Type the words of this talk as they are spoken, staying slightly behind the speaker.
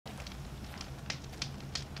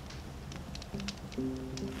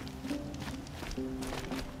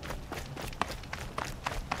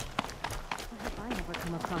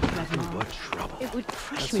Nothing but trouble. It would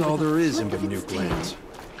crush That's me all with a there is in flip of its Bermuda lands. tail.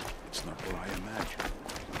 It's not what I imagined.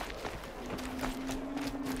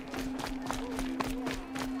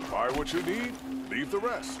 Buy what you need, leave the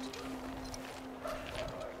rest.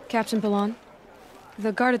 Captain Ballon,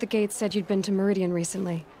 the guard at the gate said you'd been to Meridian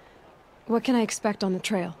recently. What can I expect on the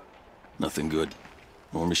trail? Nothing good.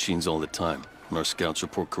 More machines all the time, and our scouts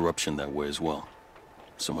report corruption that way as well.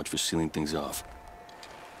 So much for sealing things off.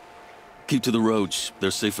 Keep to the roads.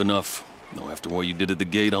 They're safe enough. Though after what you did at the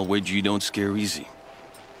gate, I'll wager you don't scare easy.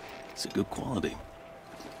 It's a good quality.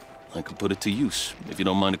 I could put it to use, if you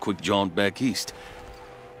don't mind a quick jaunt back east.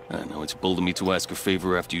 I know it's bold of me to ask a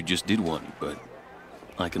favor after you just did one, but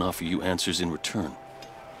I can offer you answers in return.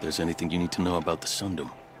 If there's anything you need to know about the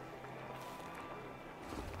Sundom.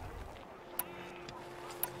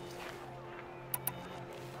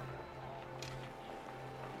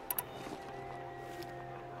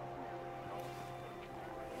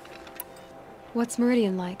 What's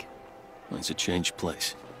Meridian like? It's a changed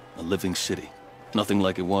place. A living city. Nothing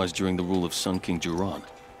like it was during the rule of Sun King Jiran.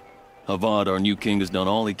 Avad, our new king, has done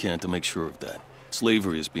all he can to make sure of that.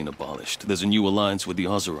 Slavery has been abolished. There's a new alliance with the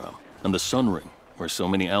Oseram. And the Sun Ring, where so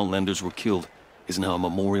many Outlanders were killed, is now a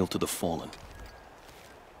memorial to the fallen.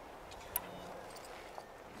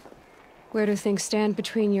 Where do things stand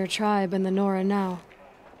between your tribe and the Nora now?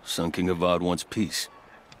 Sun King Avad wants peace.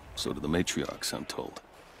 So do the matriarchs, I'm told.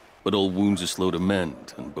 But old wounds are slow to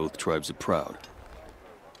mend, and both tribes are proud.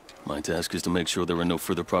 My task is to make sure there are no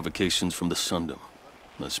further provocations from the Sundom.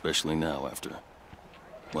 Especially now after...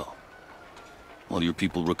 well, while your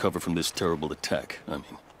people recover from this terrible attack, I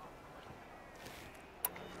mean.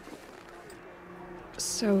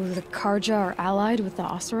 So the Karja are allied with the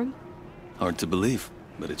Oseram? Hard to believe,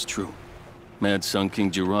 but it's true. Mad Sun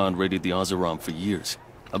King Jiran raided the Oseram for years.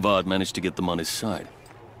 Avad managed to get them on his side.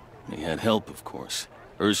 He had help, of course.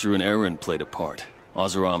 Ursur and Eren played a part.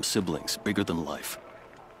 Oseram siblings, bigger than life.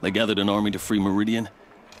 They gathered an army to free Meridian.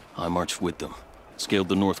 I marched with them. Scaled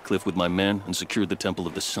the North Cliff with my men and secured the Temple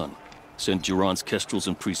of the Sun. Sent Jiran's kestrels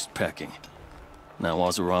and priests packing. Now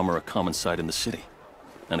Oseram are a common sight in the city.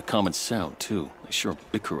 And a common sound, too. They sure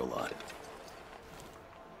bicker a lot.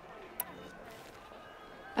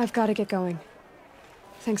 I've got to get going.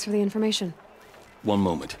 Thanks for the information. One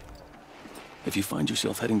moment. If you find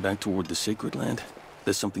yourself heading back toward the Sacred Land,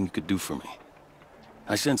 there's something you could do for me.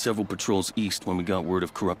 I sent several patrols east when we got word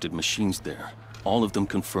of corrupted machines there. All of them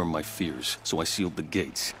confirmed my fears, so I sealed the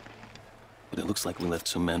gates. But it looks like we left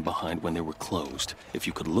some men behind when they were closed. If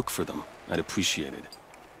you could look for them, I'd appreciate it.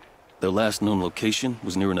 Their last known location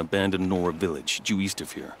was near an abandoned Nora village, due east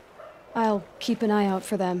of here. I'll keep an eye out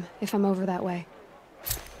for them if I'm over that way.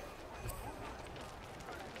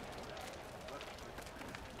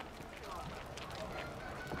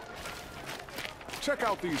 Check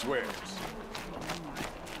out these wares.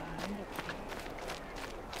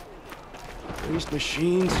 Priest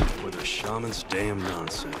machines or the shaman's damn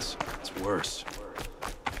nonsense. It's worse.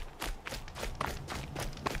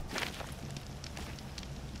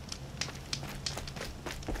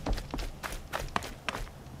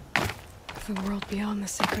 The world beyond the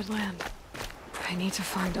Sacred Land. I need to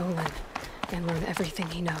find Olin and learn everything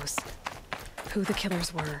he knows. Who the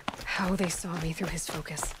killers were, how they saw me through his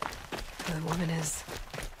focus. Who the woman is,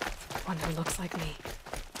 the one who looks like me.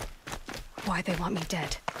 Why they want me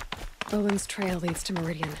dead. Olin's trail leads to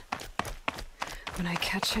Meridian. When I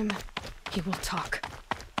catch him, he will talk.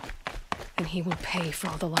 And he will pay for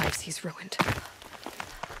all the lives he's ruined.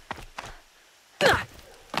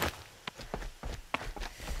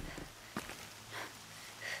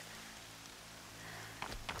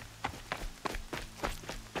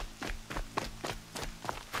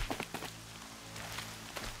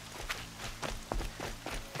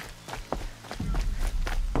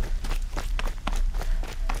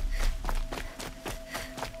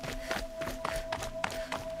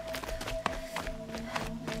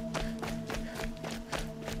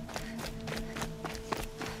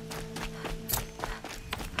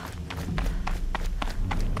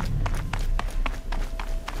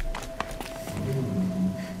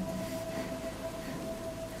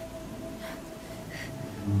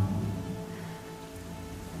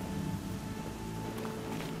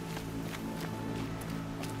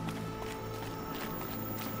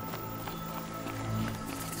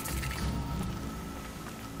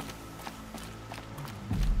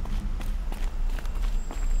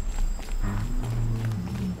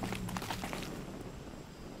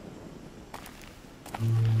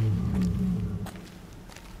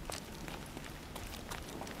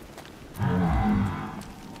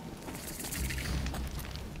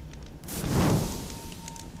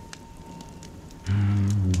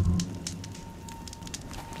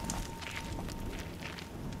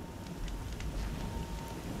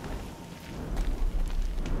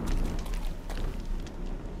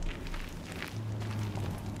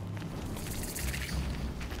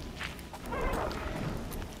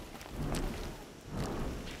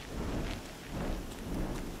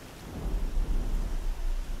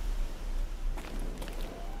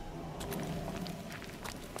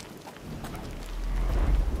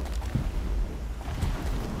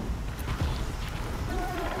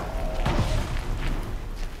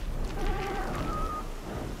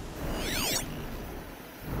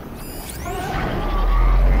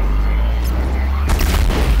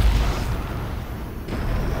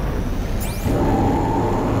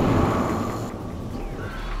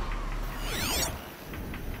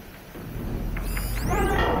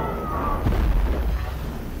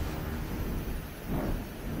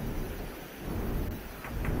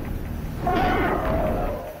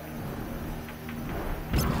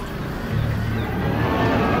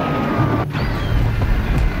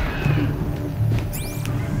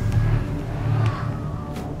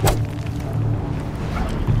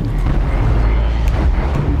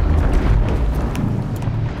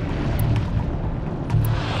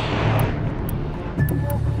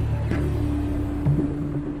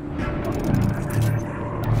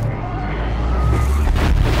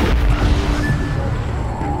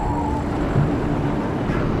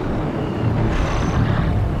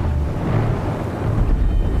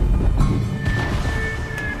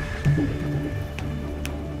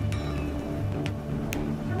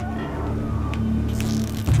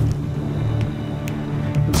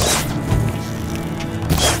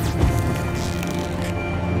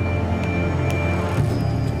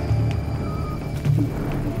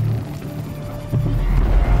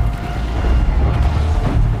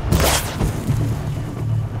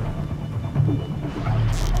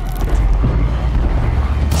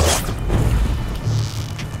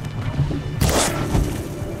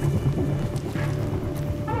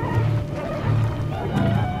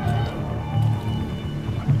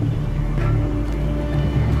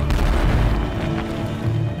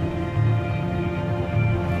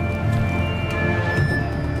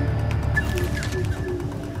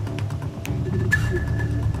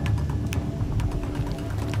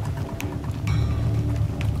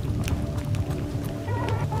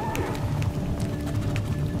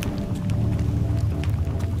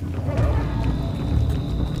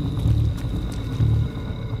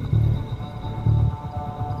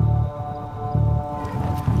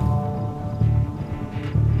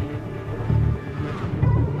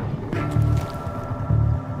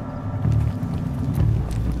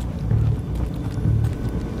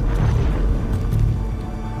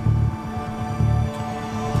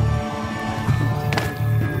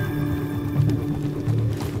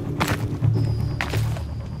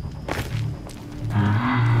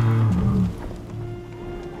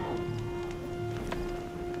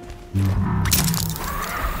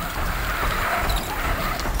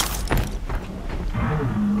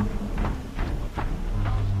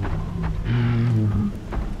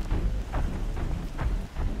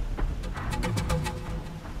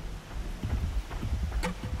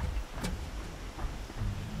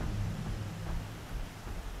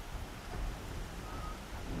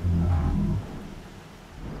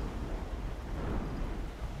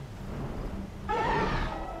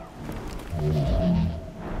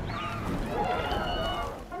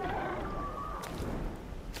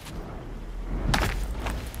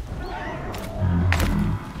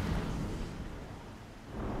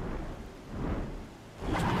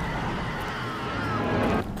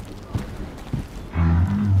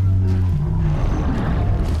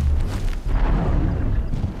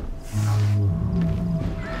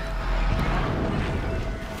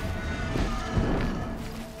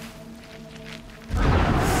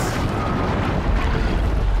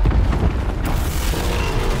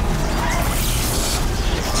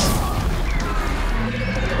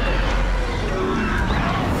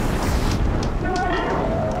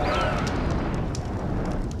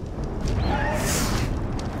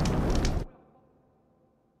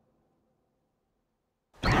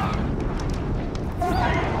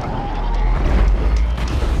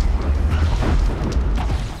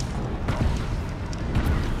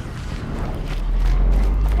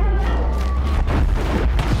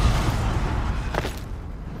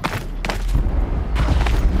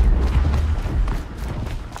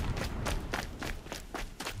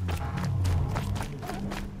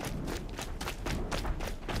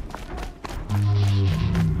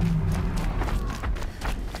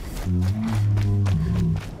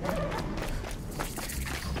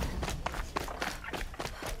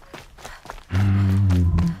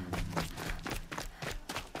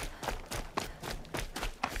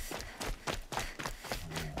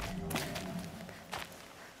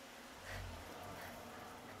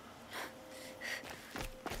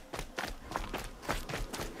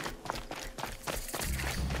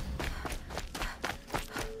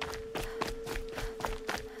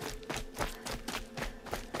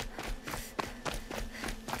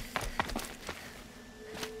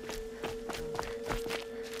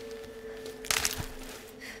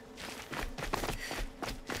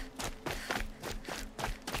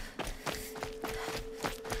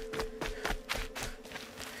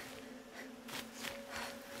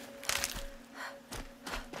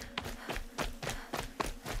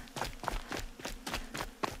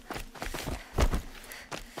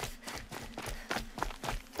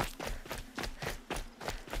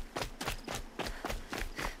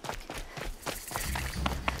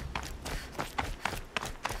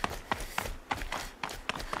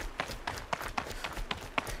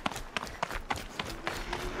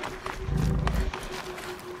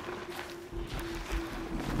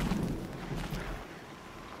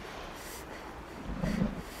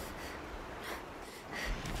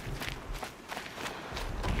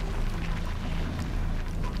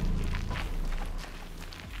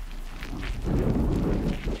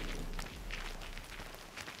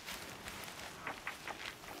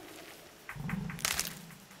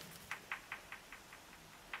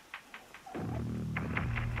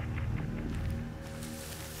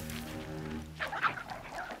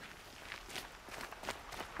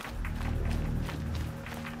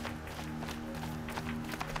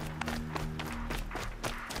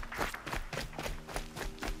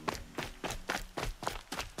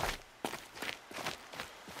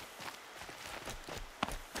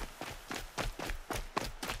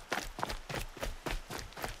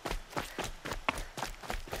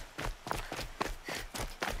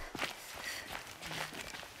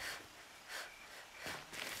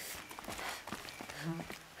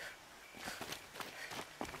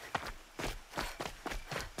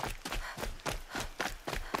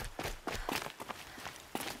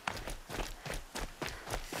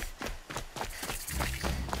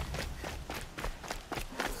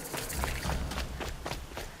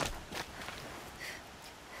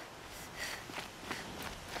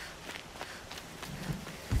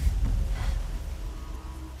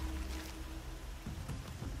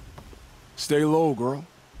 Stay low, girl,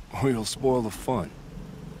 or you'll spoil the fun.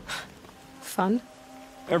 Fun?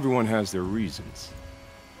 Everyone has their reasons.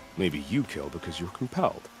 Maybe you kill because you're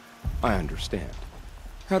compelled. I understand.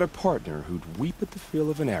 Had a partner who'd weep at the feel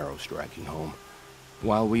of an arrow striking home.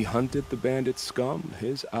 While we hunted the bandit scum,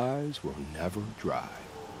 his eyes were never dry.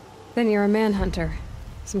 Then you're a manhunter.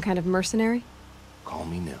 Some kind of mercenary? Call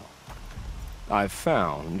me Nil. I've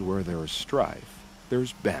found where there is strife,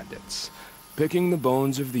 there's bandits, picking the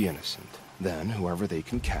bones of the innocent. Then whoever they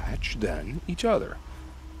can catch, then each other.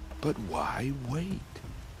 But why wait?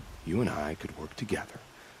 You and I could work together.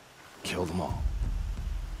 Kill them all.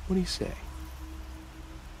 What do you say?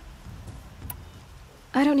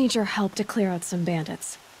 I don't need your help to clear out some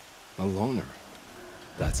bandits. A loner.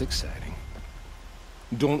 That's exciting.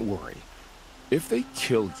 Don't worry. If they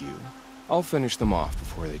kill you, I'll finish them off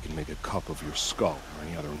before they can make a cup of your skull or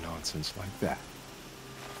any other nonsense like that.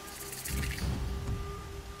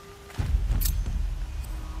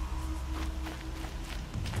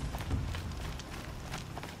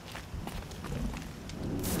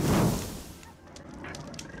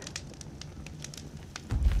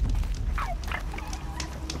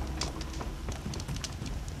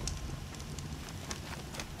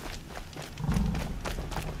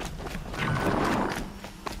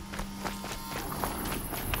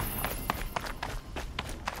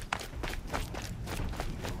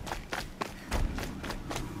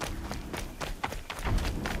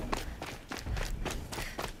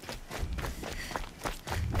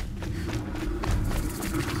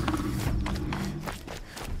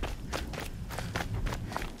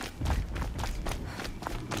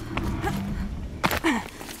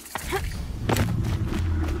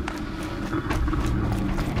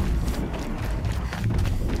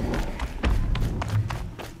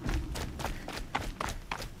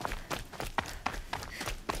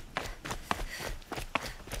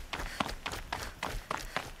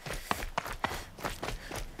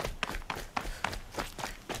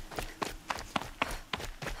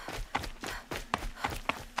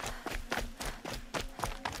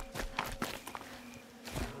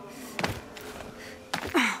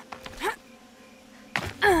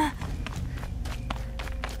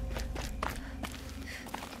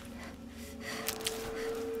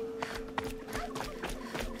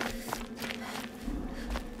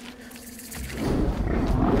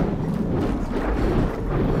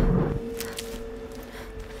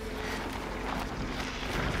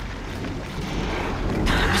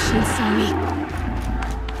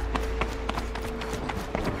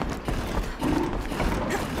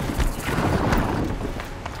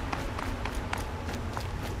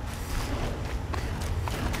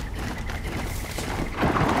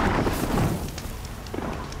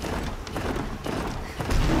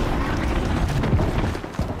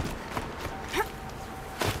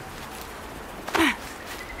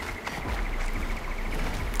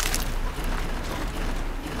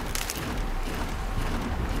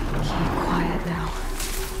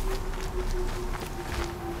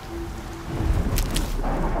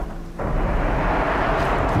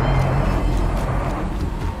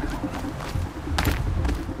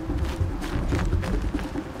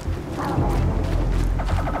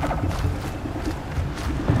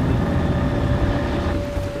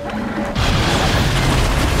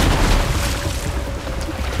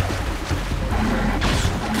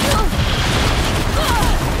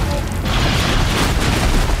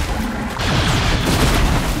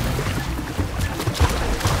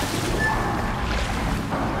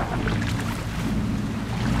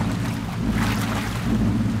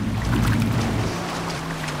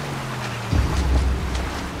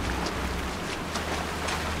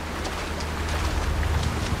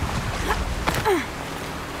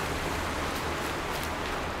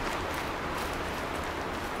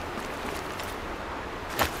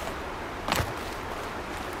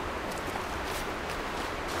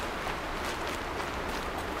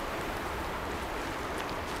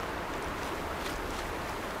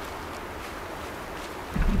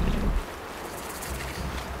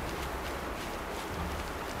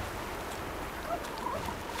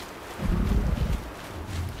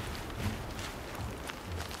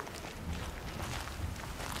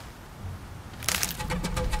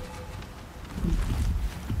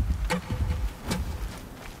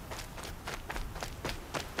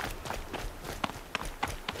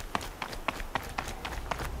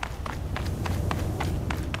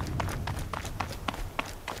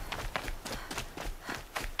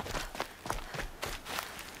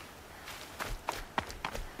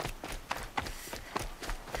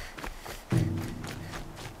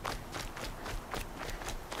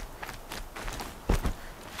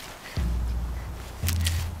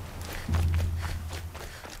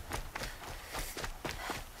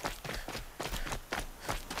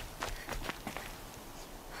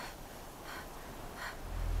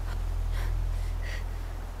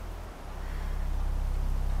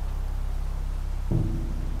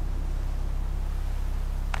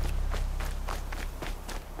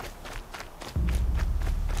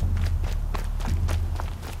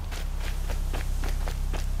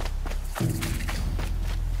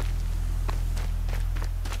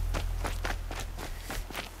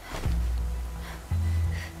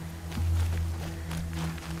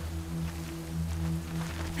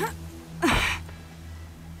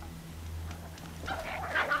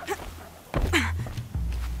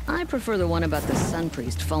 prefer the one about the sun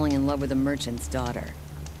priest falling in love with a merchant's daughter.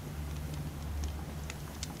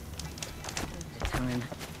 Time.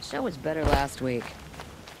 Show was better last week.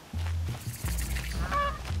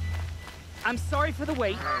 I'm sorry for the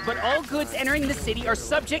wait, but all goods entering the city are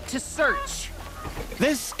subject to search.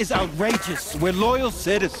 This is outrageous. We're loyal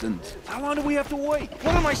citizens. How long do we have to wait?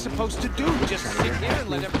 What am I supposed to do? Just sit here and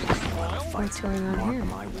let everything spoil? What's going on here?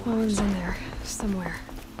 Olin's in there, somewhere.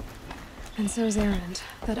 And so's Erend,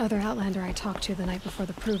 that other outlander I talked to the night before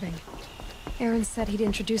the proving. Erend said he'd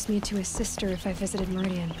introduce me to his sister if I visited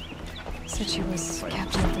Meridian. Said she was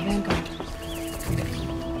captain of the Vanguard.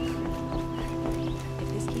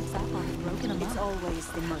 It's always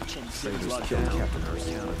the merchants. Traders killed Captain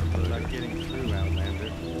Ursa. Not getting through, Outlander.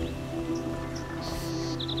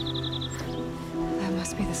 That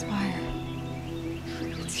must be the spire.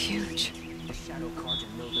 It's huge. The Shadow Carja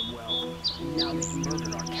know them well. Now they've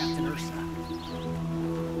murdered our Captain Ursa.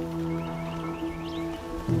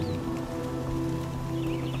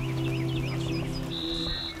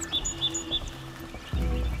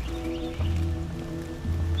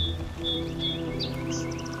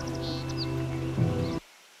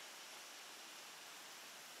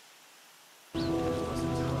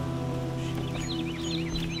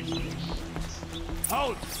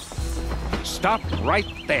 Stop right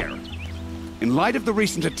there. In light of the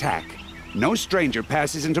recent attack, no stranger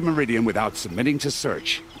passes into Meridian without submitting to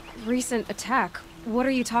search. Recent attack? What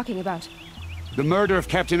are you talking about? The murder of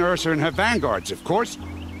Captain Ursa and her vanguards, of course.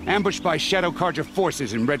 Ambushed by Shadow Carja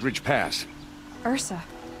forces in Redridge Pass. Ursa?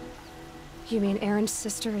 You mean Erend's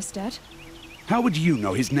sister is dead? How would you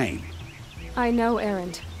know his name? I know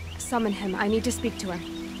Erend. Summon him. I need to speak to him.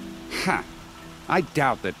 Ha! I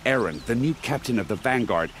doubt that Erend, the new captain of the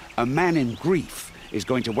Vanguard, a man in grief, is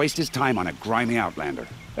going to waste his time on a grimy outlander.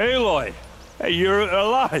 Aloy! Hey, you're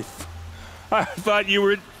alive! I thought you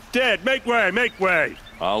were dead. Make way, make way!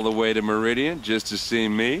 All the way to Meridian just to see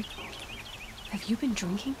me? Have you been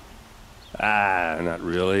drinking? Ah, not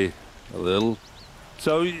really. A little.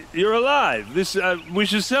 So, you're alive. We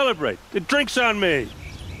should celebrate. The drink's on me.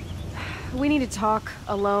 We need to talk,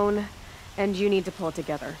 alone, and you need to pull it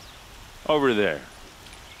together. Over there.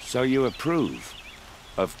 So you approve?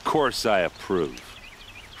 Of course I approve.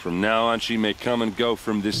 From now on, she may come and go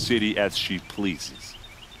from this city as she pleases.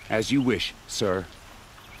 As you wish, sir.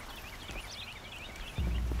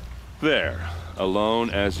 There.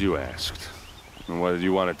 Alone as you asked. And what did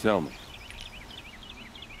you want to tell me?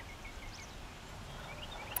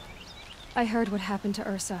 I heard what happened to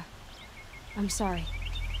Ursa. I'm sorry.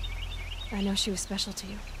 I know she was special to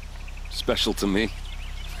you. Special to me?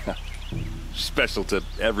 Special to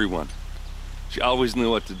everyone. She always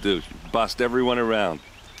knew what to do. She bossed everyone around.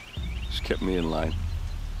 She kept me in line.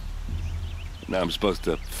 Now I'm supposed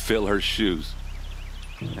to fill her shoes.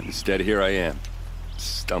 And instead, here I am,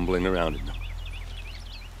 stumbling around in them.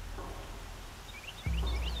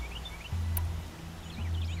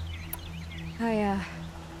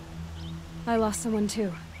 I lost someone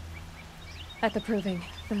too. At the proving,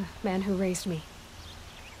 the man who raised me.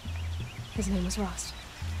 His name was Rost.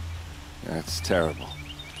 That's terrible.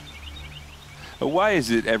 Why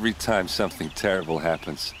is it every time something terrible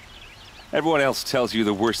happens, everyone else tells you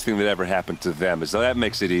the worst thing that ever happened to them, as though that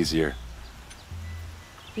makes it easier?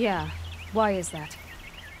 Yeah, why is that?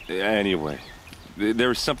 Anyway, there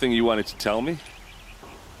was something you wanted to tell me?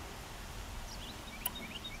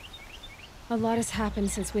 A lot has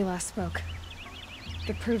happened since we last spoke.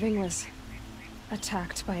 The proving was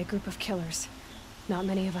attacked by a group of killers. Not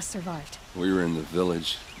many of us survived. We were in the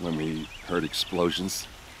village when we heard explosions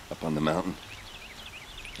up on the mountain.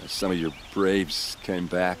 Some of your braves came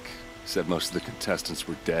back, said most of the contestants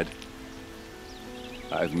were dead.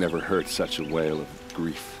 I've never heard such a wail of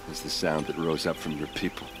grief as the sound that rose up from your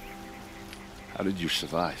people. How did you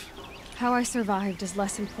survive? How I survived is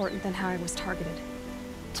less important than how I was targeted.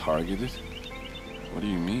 Targeted? What do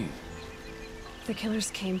you mean? The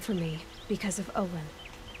killers came for me because of Olin.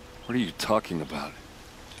 What are you talking about?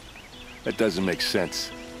 That doesn't make sense.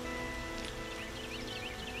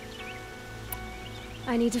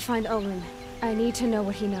 I need to find Olin. I need to know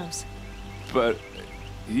what he knows. But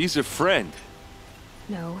he's a friend.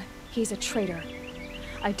 No, he's a traitor.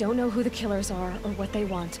 I don't know who the killers are or what they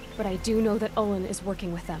want, but I do know that Olin is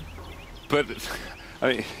working with them. But, I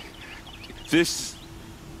mean, this...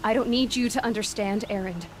 I don't need you to understand,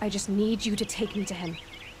 Erend. I just need you to take me to him.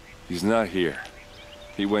 He's not here.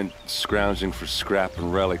 He went scrounging for scrap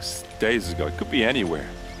and relics days ago. It could be anywhere.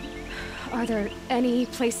 Are there any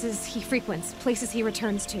places he frequents, places he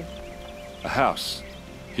returns to? A house.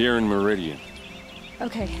 Here in Meridian.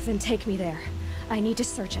 Okay, then take me there. I need to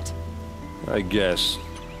search it. I guess.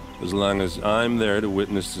 as long as I'm there to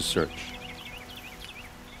witness the search.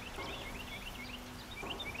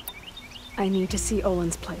 I need to see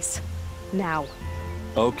Olin's place. Now.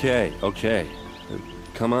 Okay, okay.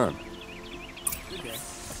 Come on.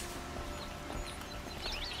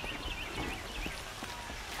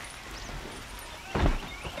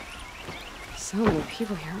 So many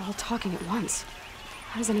people here, all talking at once.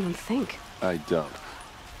 How does anyone think? I don't.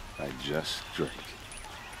 I just drink.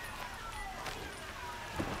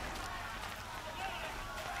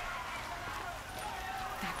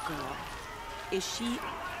 That girl. Is she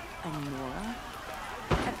a Nora?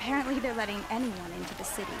 Apparently they're letting anyone into the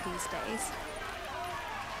city these days.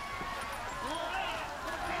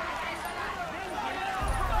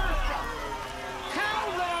 How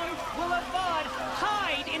long will Avad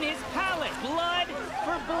hide in his palace? Blood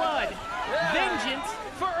for blood. Vengeance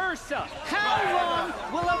for Ursa. How long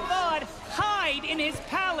will Avad hide in his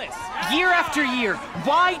palace? Year after year,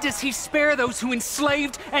 why does he spare those who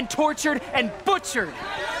enslaved and tortured and butchered?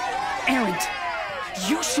 Erend,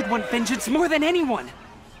 you should want vengeance more than anyone.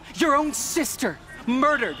 Your own sister,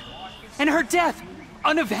 murdered, and her death,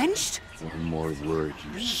 unavenged? One more word,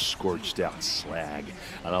 you scorched out slag,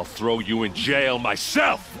 and I'll throw you in jail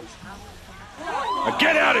myself! Now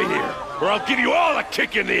get out of here, or I'll give you all a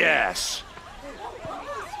kick in the ass!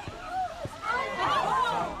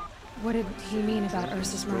 What did he mean about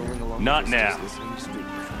Ursa's murder? Not now.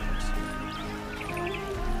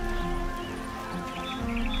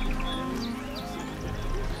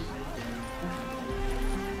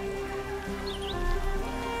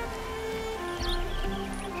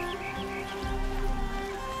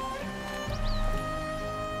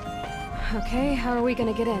 Okay, how are we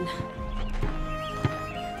gonna get in?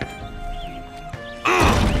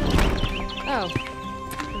 Oh,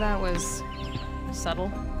 that was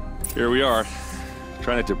subtle. Here we are.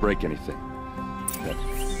 Try not to break anything.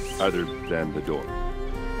 Other than the door.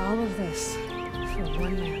 All of this for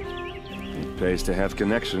one man. It pays to have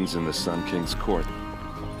connections in the Sun King's court.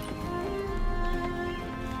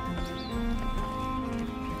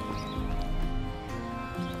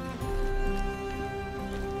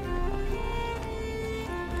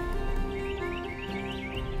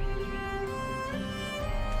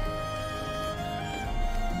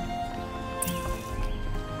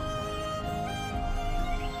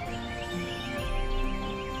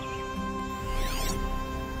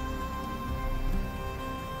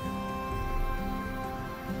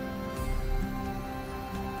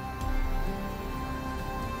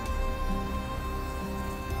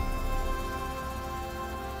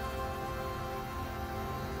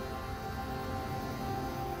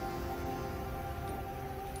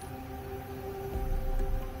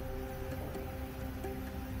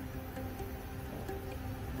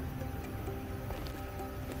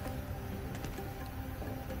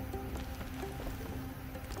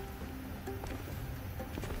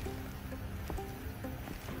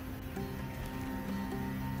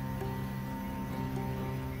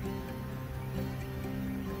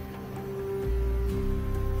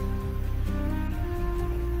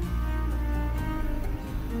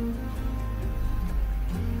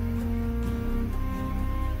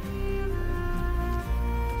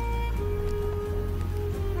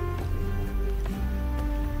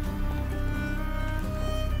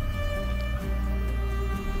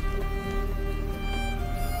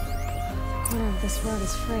 This road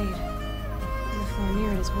is frayed, and the floor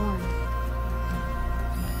near it is worn.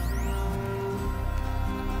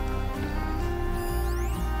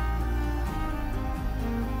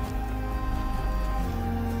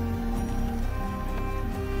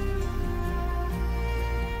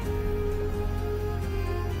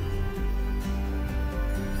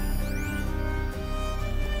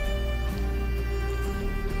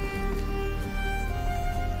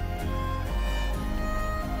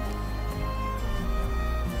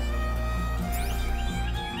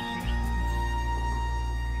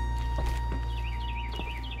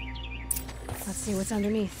 Let's see what's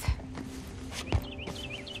underneath.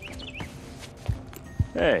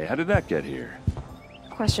 Hey, how did that get here?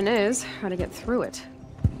 Question is, how to get through it.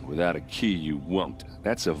 Without a key, you won't.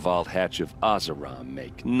 That's a vault hatch of Oseram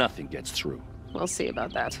make. Nothing gets through. We'll see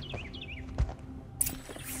about that.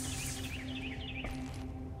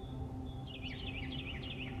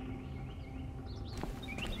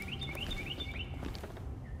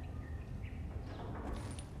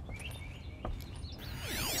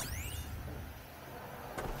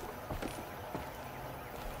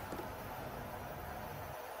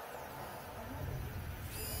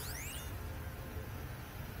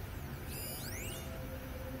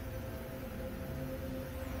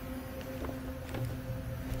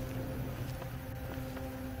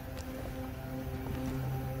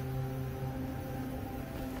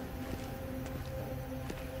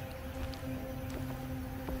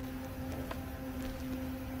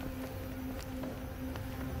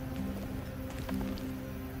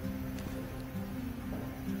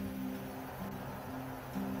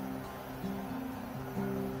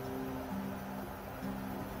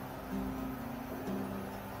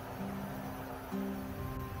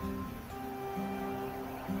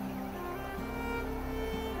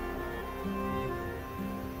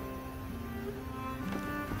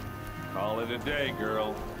 Call it a day,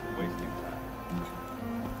 girl. Wasting time.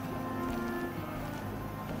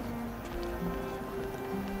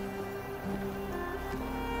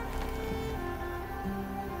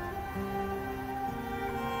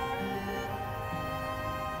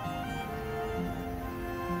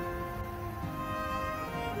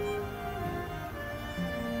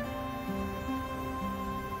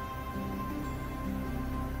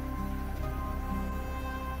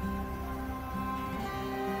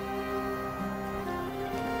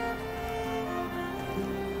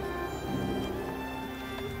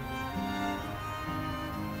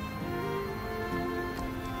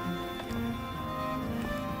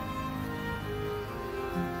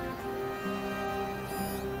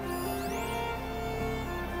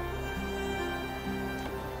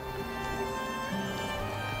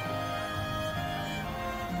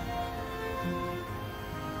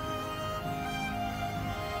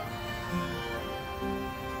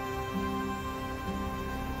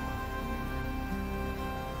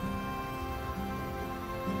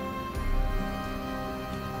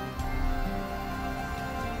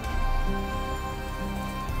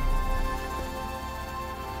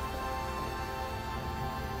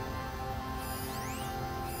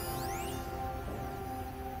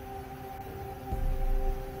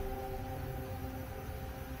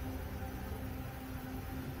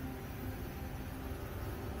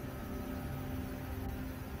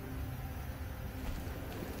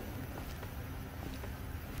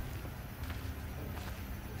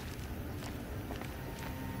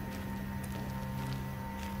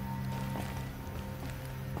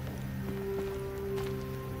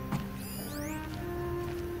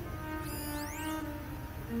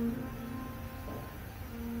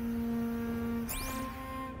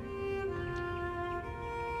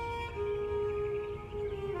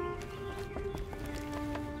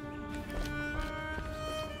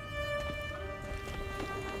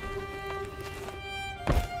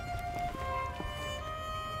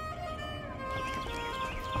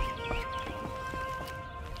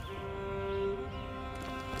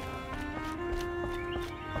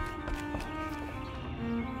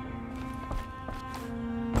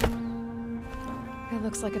 It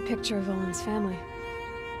looks like a picture of Olin's family.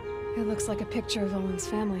 It looks like a picture of Olin's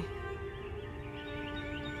family.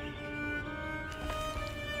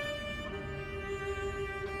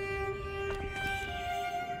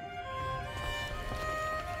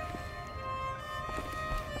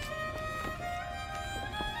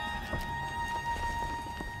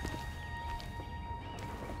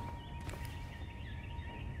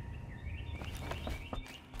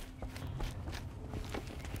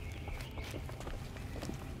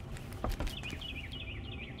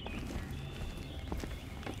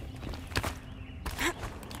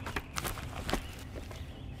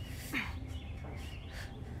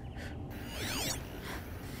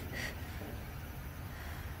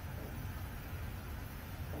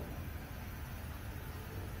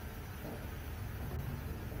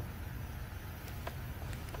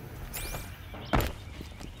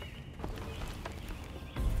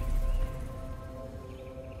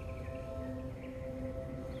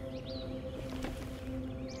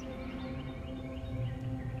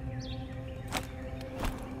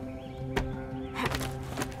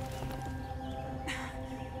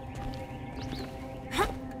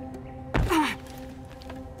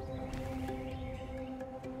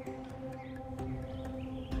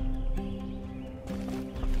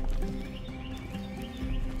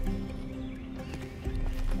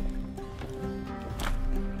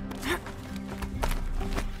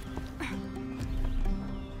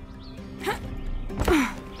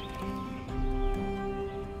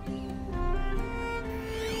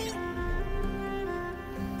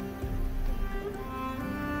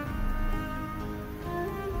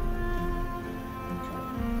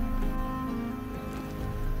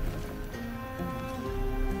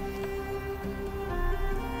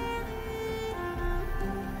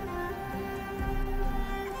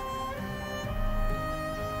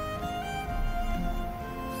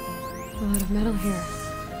 A lot of metal here.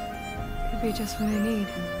 Could be just what I need.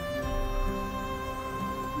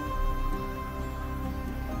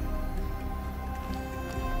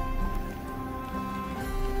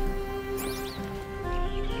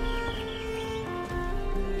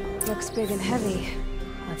 Looks big and heavy.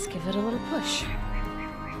 Let's give it a little push.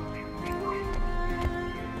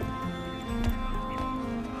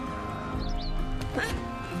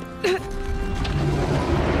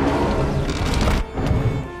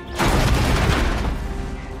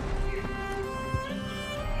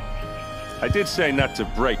 I did say not to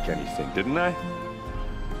break anything, didn't I?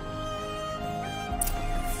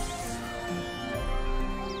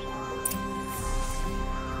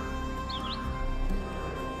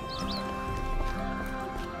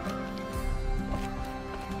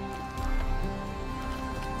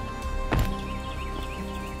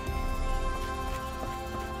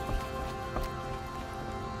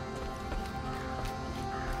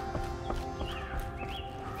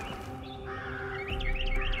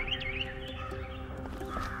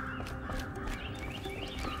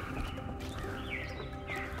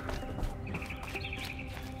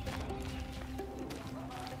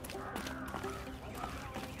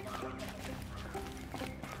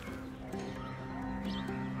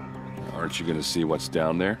 Aren't you gonna see what's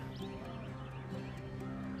down there?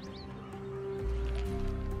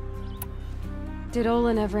 Did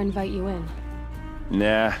Olin ever invite you in?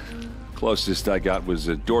 Nah. Closest I got was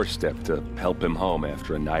a doorstep to help him home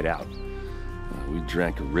after a night out. We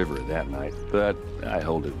drank a river that night, but I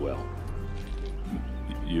hold it well.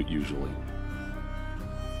 Usually.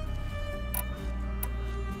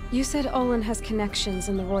 You said Olin has connections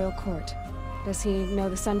in the royal court. Does he know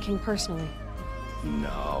the Sun King personally?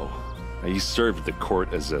 No. He served the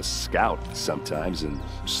court as a scout sometimes and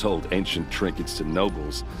sold ancient trinkets to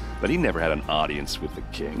nobles, but he never had an audience with the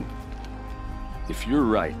king. If you're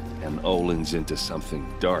right, and Olin's into something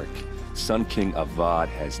dark, Sun King Avad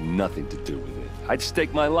has nothing to do with it. I'd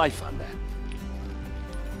stake my life on that.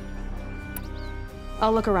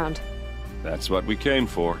 I'll look around. That's what we came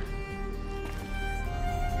for.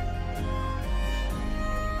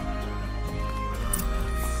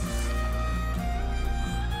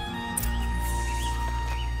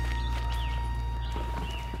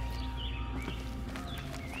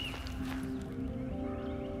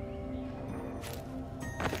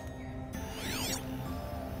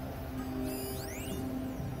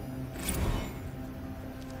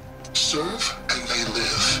 Serve and they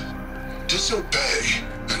live. Disobey,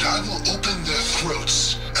 and I will open their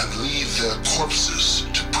throats and leave their corpses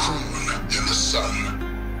to prune in the sun.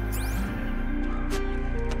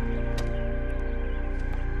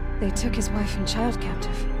 They took his wife and child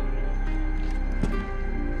captive.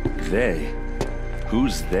 They?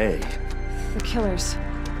 Who's they? The killers.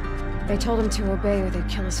 They told him to obey or they'd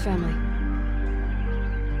kill his family.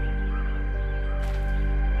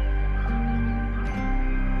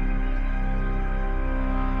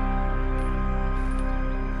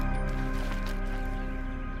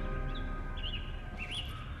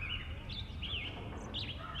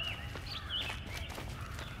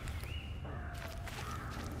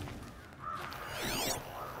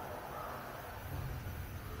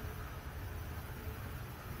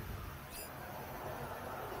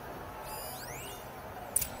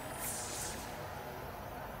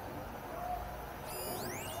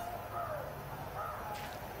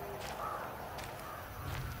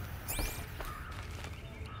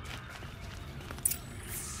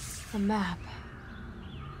 A map.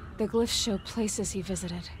 The glyphs show places he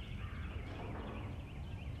visited.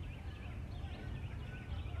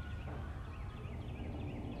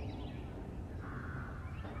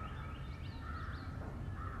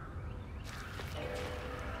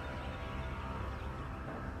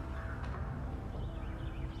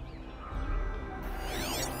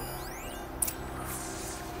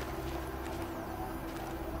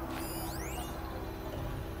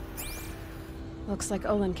 Looks like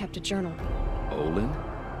Olin kept a journal. Olin?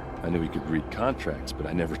 I knew he could read contracts, but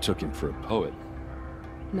I never took him for a poet.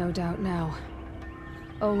 No doubt now.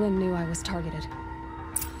 Olin knew I was targeted.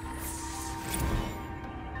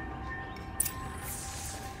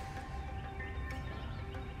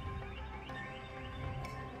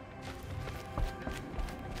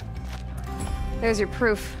 There's your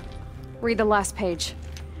proof. Read the last page.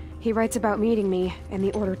 He writes about meeting me and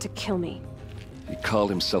the order to kill me. He called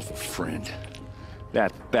himself a friend.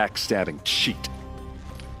 That backstabbing cheat.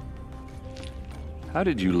 How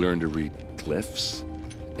did you learn to read glyphs?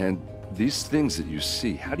 And these things that you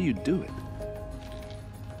see, how do you do it?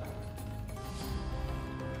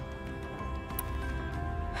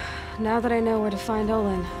 Now that I know where to find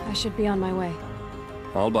Olin, I should be on my way.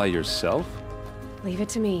 All by yourself? Leave it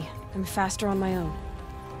to me. I'm faster on my own.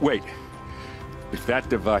 Wait. If that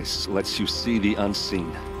device lets you see the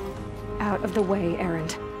unseen... Out of the way,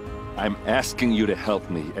 Erend. I'm asking you to help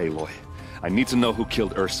me, Aloy. I need to know who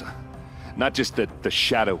killed Ursa. Not just the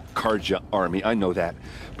Shadow Karja army, I know that,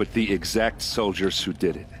 but the exact soldiers who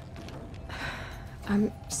did it.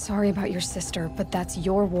 I'm sorry about your sister, but that's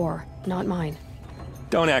your war, not mine.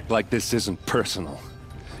 Don't act like this isn't personal.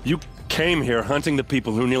 You came here hunting the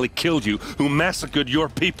people who nearly killed you, who massacred your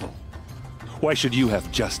people. Why should you have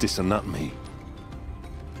justice and not me?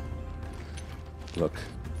 Look,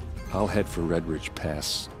 I'll head for Red Ridge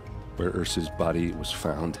Pass, where Ursa's body was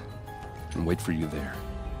found, and wait for you there.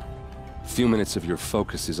 A few minutes of your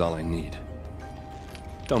focus is all I need.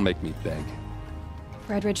 Don't make me beg.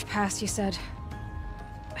 Red Ridge Pass, you said?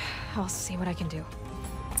 I'll see what I can do.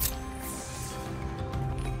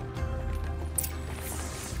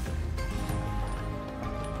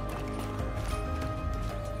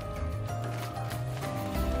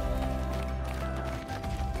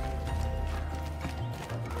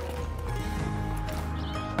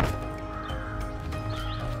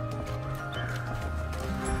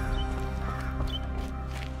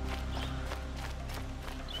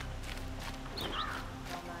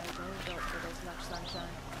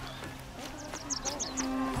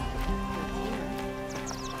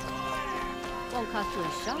 Won't cost you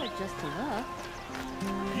a shot just to look.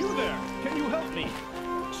 You there! Can you help me?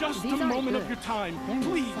 Just These a aren't moment good. of your time, They're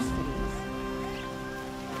please! necessities.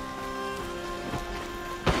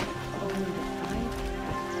 Only the fight.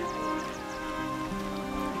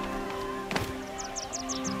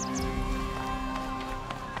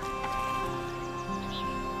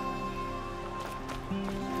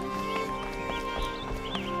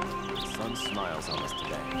 The sun smiles on us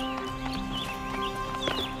today.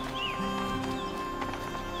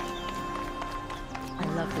 I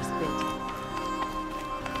love this bit.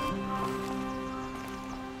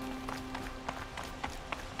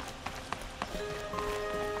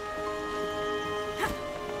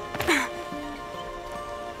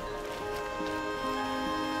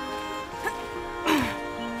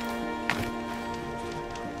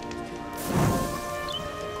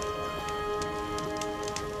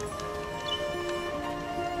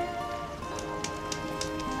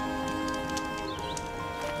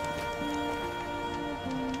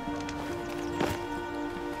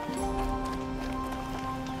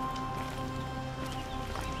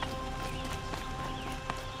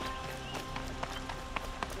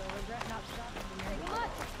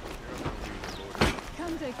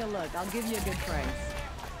 Come take a look. I'll give you a good price.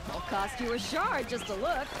 I'll cost you a shard just to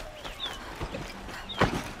look.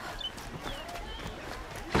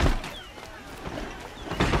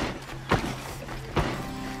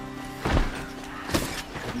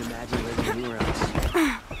 Couldn't imagine living anywhere else.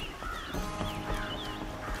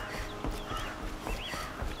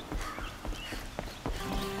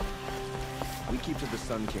 We keep to the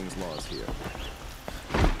Sun King's laws here.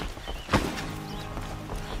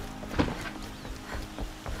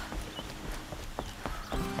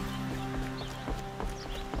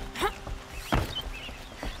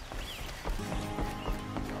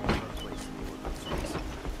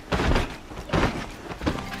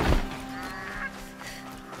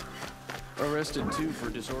 Arrested too for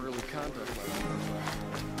disorderly conduct.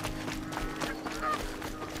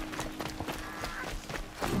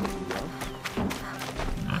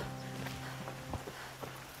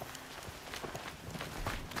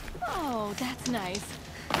 Oh, that's nice.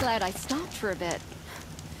 Glad I stopped for a bit.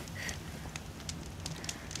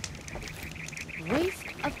 Waste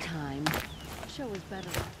of time. Show is better.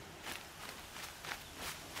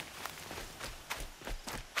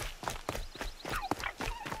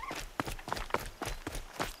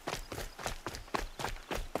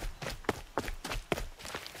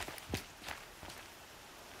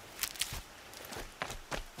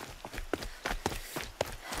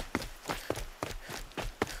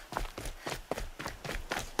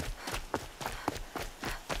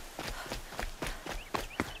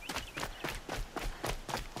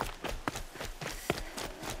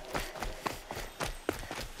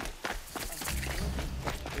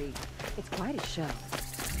 It's quite a show.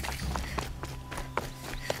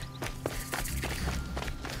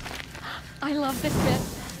 I love this bit.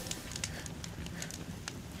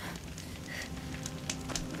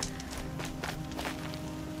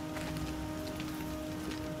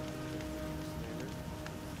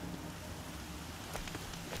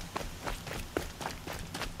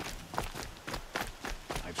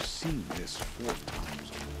 I've seen this 4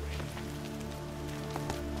 times already.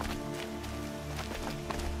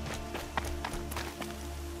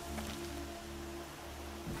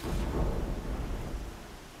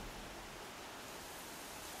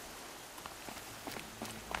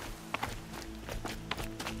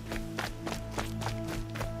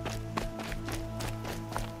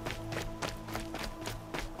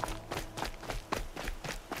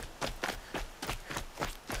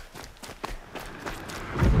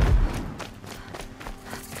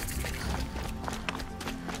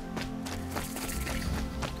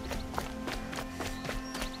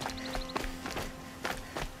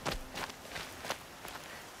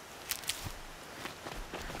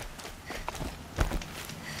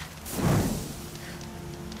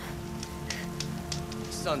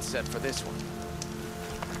 Sunset for this one.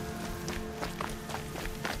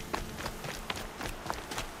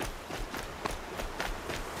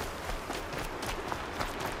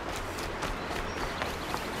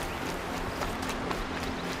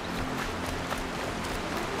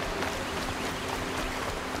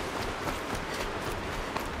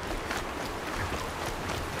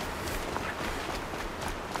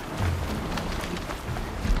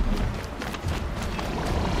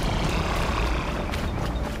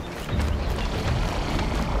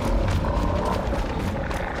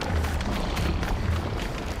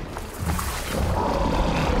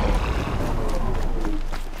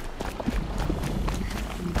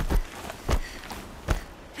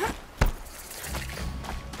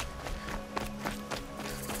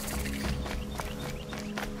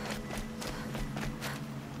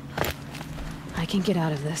 can get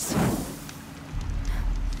out of this.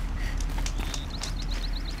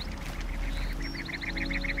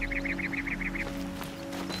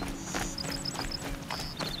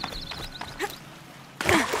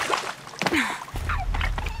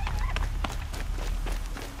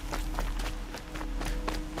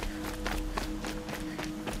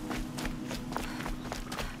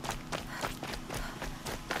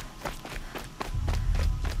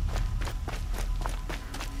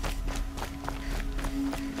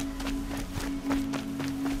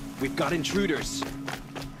 We've got intruders.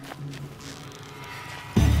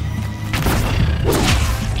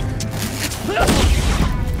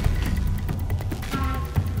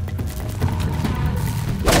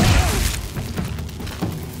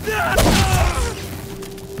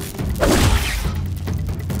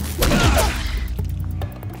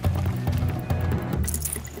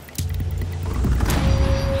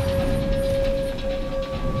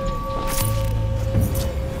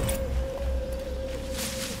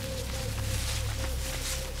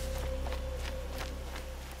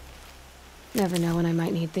 Never know when I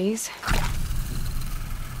might need these.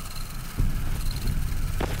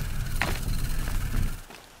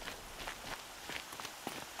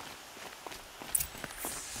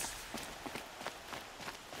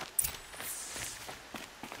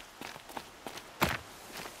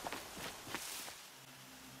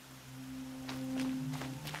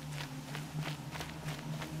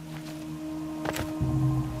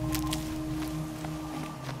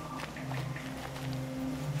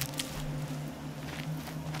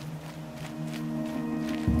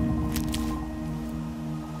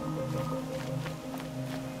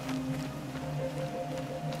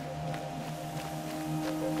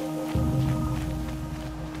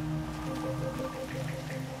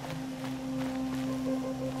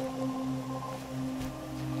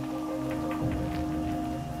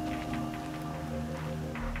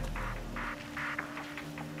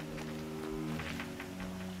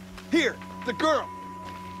 Here, the girl!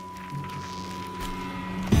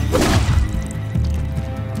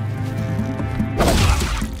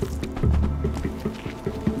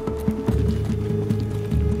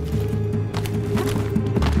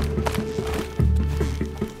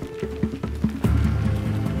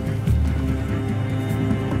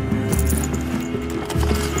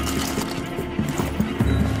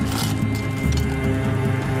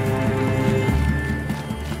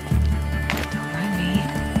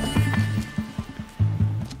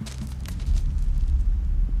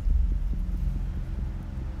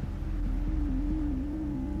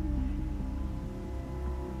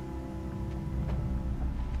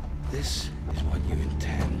 This is what you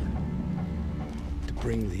intend. To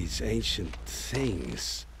bring these ancient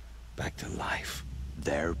things back to life.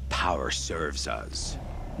 Their power serves us.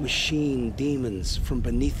 Machine demons from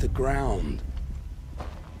beneath the ground.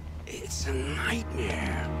 It's a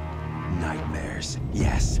nightmare. Nightmares.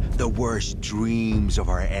 Yes, the worst dreams of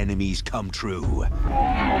our enemies come true.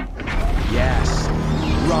 Yes,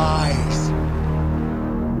 rise!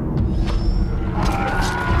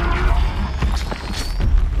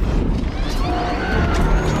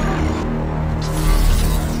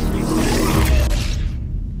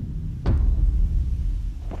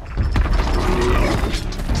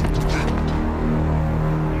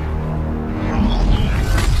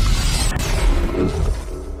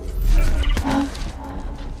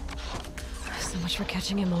 For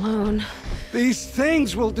catching him alone. These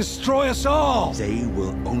things will destroy us all! They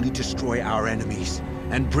will only destroy our enemies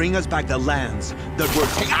and bring us back the lands that were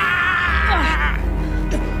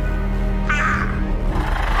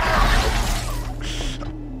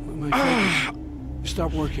My fingers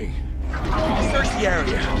stop working. Search the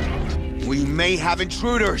area. We may have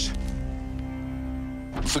intruders.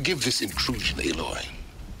 Forgive this intrusion, Aloy.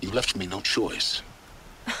 You left me no choice.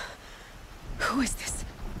 Who is this?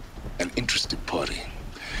 An interested party.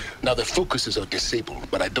 Now their focuses are disabled,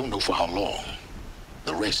 but I don't know for how long.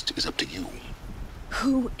 The rest is up to you.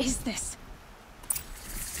 Who is this?